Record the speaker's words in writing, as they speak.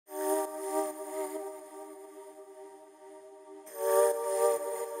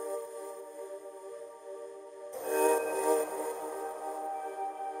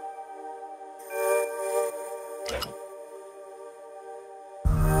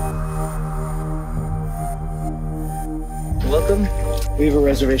welcome. We have a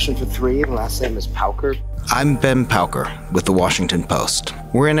reservation for 3. The last name is Pauker. I'm Ben Pauker with the Washington Post.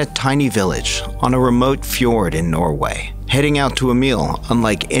 We're in a tiny village on a remote fjord in Norway, heading out to a meal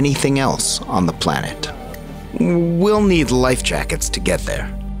unlike anything else on the planet. We'll need life jackets to get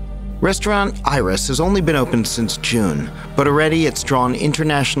there. Restaurant Iris has only been open since June, but already it's drawn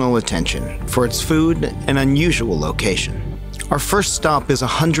international attention for its food and unusual location. Our first stop is a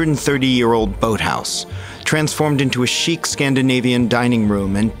 130-year-old boathouse, transformed into a chic Scandinavian dining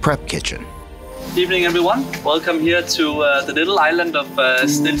room and prep kitchen. Good evening, everyone. Welcome here to the little island of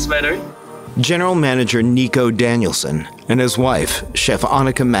Stilsvæder. General Manager Nico Danielson and his wife, Chef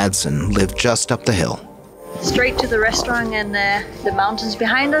Annika Madsen, live just up the hill. Straight to the restaurant and the mountains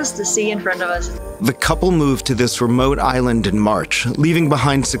behind us, the sea in front of us. The couple moved to this remote island in March, leaving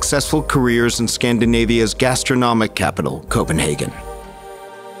behind successful careers in Scandinavia's gastronomic capital, Copenhagen.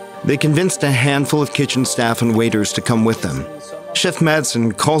 They convinced a handful of kitchen staff and waiters to come with them. Chef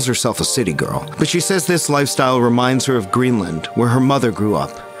Madsen calls herself a city girl, but she says this lifestyle reminds her of Greenland, where her mother grew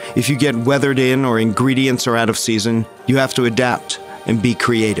up. If you get weathered in or ingredients are out of season, you have to adapt and be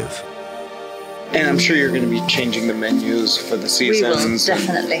creative. And I'm sure you're going to be changing the menus for the seasons. We will,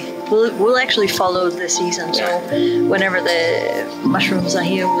 definitely. We'll actually follow the season, so whenever the mushrooms are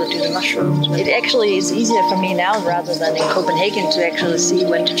here, we'll do the mushrooms. It actually is easier for me now rather than in Copenhagen to actually see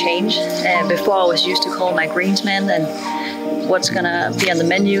when to change. Before I was used to call my greensman and what's going to be on the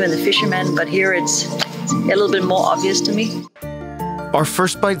menu and the fisherman, but here it's a little bit more obvious to me. Our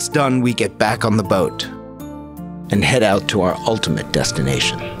first bite's done, we get back on the boat and head out to our ultimate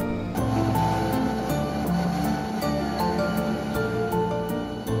destination.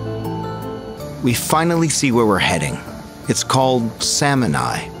 We finally see where we're heading. It's called Salmon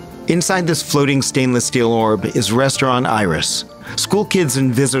Eye. Inside this floating stainless steel orb is Restaurant Iris. School kids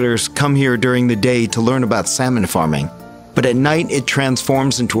and visitors come here during the day to learn about salmon farming, but at night it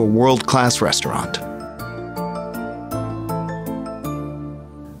transforms into a world-class restaurant.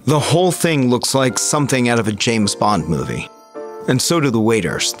 The whole thing looks like something out of a James Bond movie. And so do the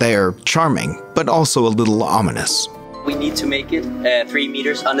waiters. They're charming, but also a little ominous. We need to make it 3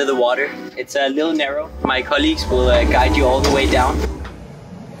 meters under the water. It's a little narrow. My colleagues will guide you all the way down.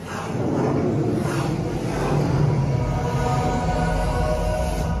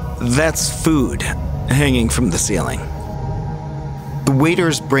 That's food hanging from the ceiling. The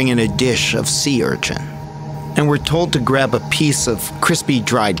waiters bring in a dish of sea urchin, and we're told to grab a piece of crispy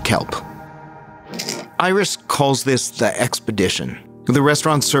dried kelp. Iris calls this the expedition. The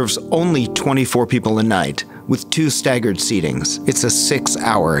restaurant serves only 24 people a night, with 2 staggered seatings. It's a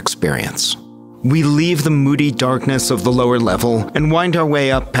 6-hour experience. We leave the moody darkness of the lower level and wind our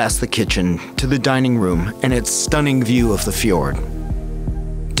way up past the kitchen to the dining room and its stunning view of the fjord.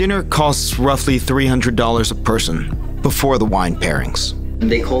 Dinner costs roughly $300 a person before the wine pairings.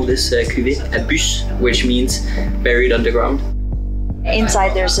 They call this cuvée a bûche, which means buried underground.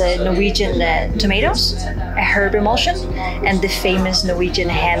 Inside there's Norwegian tomatoes, a herb emulsion, and the famous Norwegian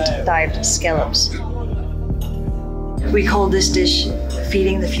hand-dyed scallops. We call this dish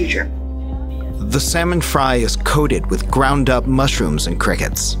feeding the future. The salmon fry is coated with ground-up mushrooms and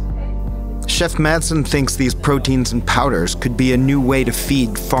crickets. Chef Madsen thinks these proteins and powders could be a new way to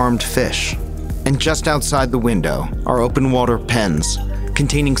feed farmed fish. And just outside the window are open-water pens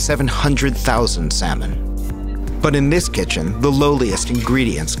containing 700,000 salmon. But in this kitchen, the lowliest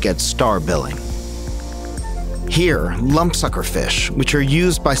ingredients get star billing. Here, lumpsucker fish, which are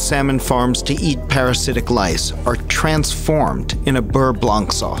used by salmon farms to eat parasitic lice, are transformed in a beurre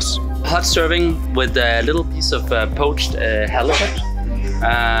blanc sauce. Hot serving with a little piece of poached halibut,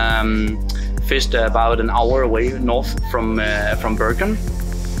 fished about an hour away north from Bergen.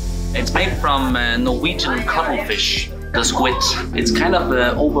 It's made from Norwegian cuttlefish, the squid. It's kind of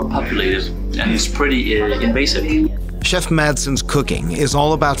overpopulated and it's pretty invasive. Chef Madsen's cooking is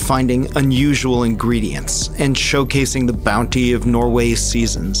all about finding unusual ingredients and showcasing the bounty of Norway's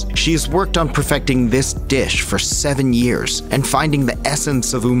seasons. She's worked on perfecting this dish for 7 years and finding the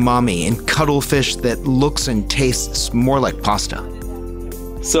essence of umami in cuttlefish that looks and tastes more like pasta.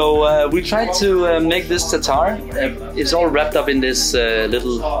 So we tried to make this tartar. It's all wrapped up in this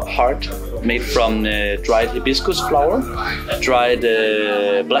little heart made from dried hibiscus flower, dried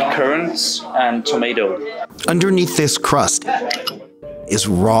black currants, and tomato. Underneath this crust is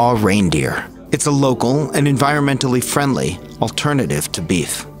raw reindeer. It's a local and environmentally friendly alternative to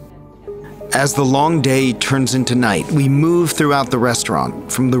beef. As the long day turns into night, we move throughout the restaurant,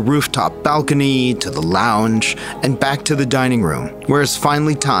 from the rooftop balcony to the lounge and back to the dining room, where it's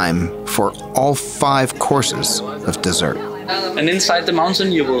finally time for all 5 courses of dessert. And inside the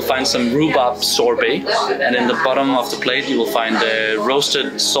mountain you will find some rhubarb sorbet, and in the bottom of the plate you will find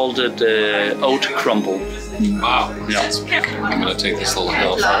roasted salted oat crumble. Wow. Yeah. I'm gonna take this little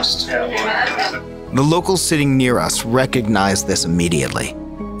hill first. The locals sitting near us recognize this immediately.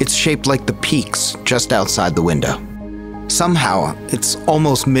 It's shaped like the peaks just outside the window. Somehow, it's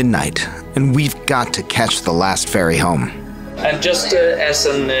almost midnight, and we've got to catch the last ferry home. And just as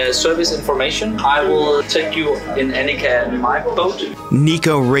an service information, I will take you in Annika in my boat.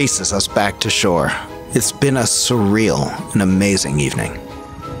 Nico races us back to shore. It's been a surreal and amazing evening.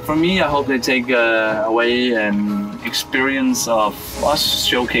 For me, I hope they take away an experience of us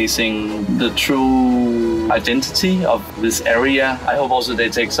showcasing the true identity of this area. I hope also they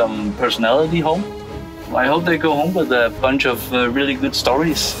take some personality home. I hope they go home with a bunch of really good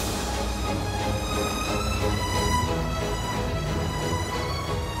stories.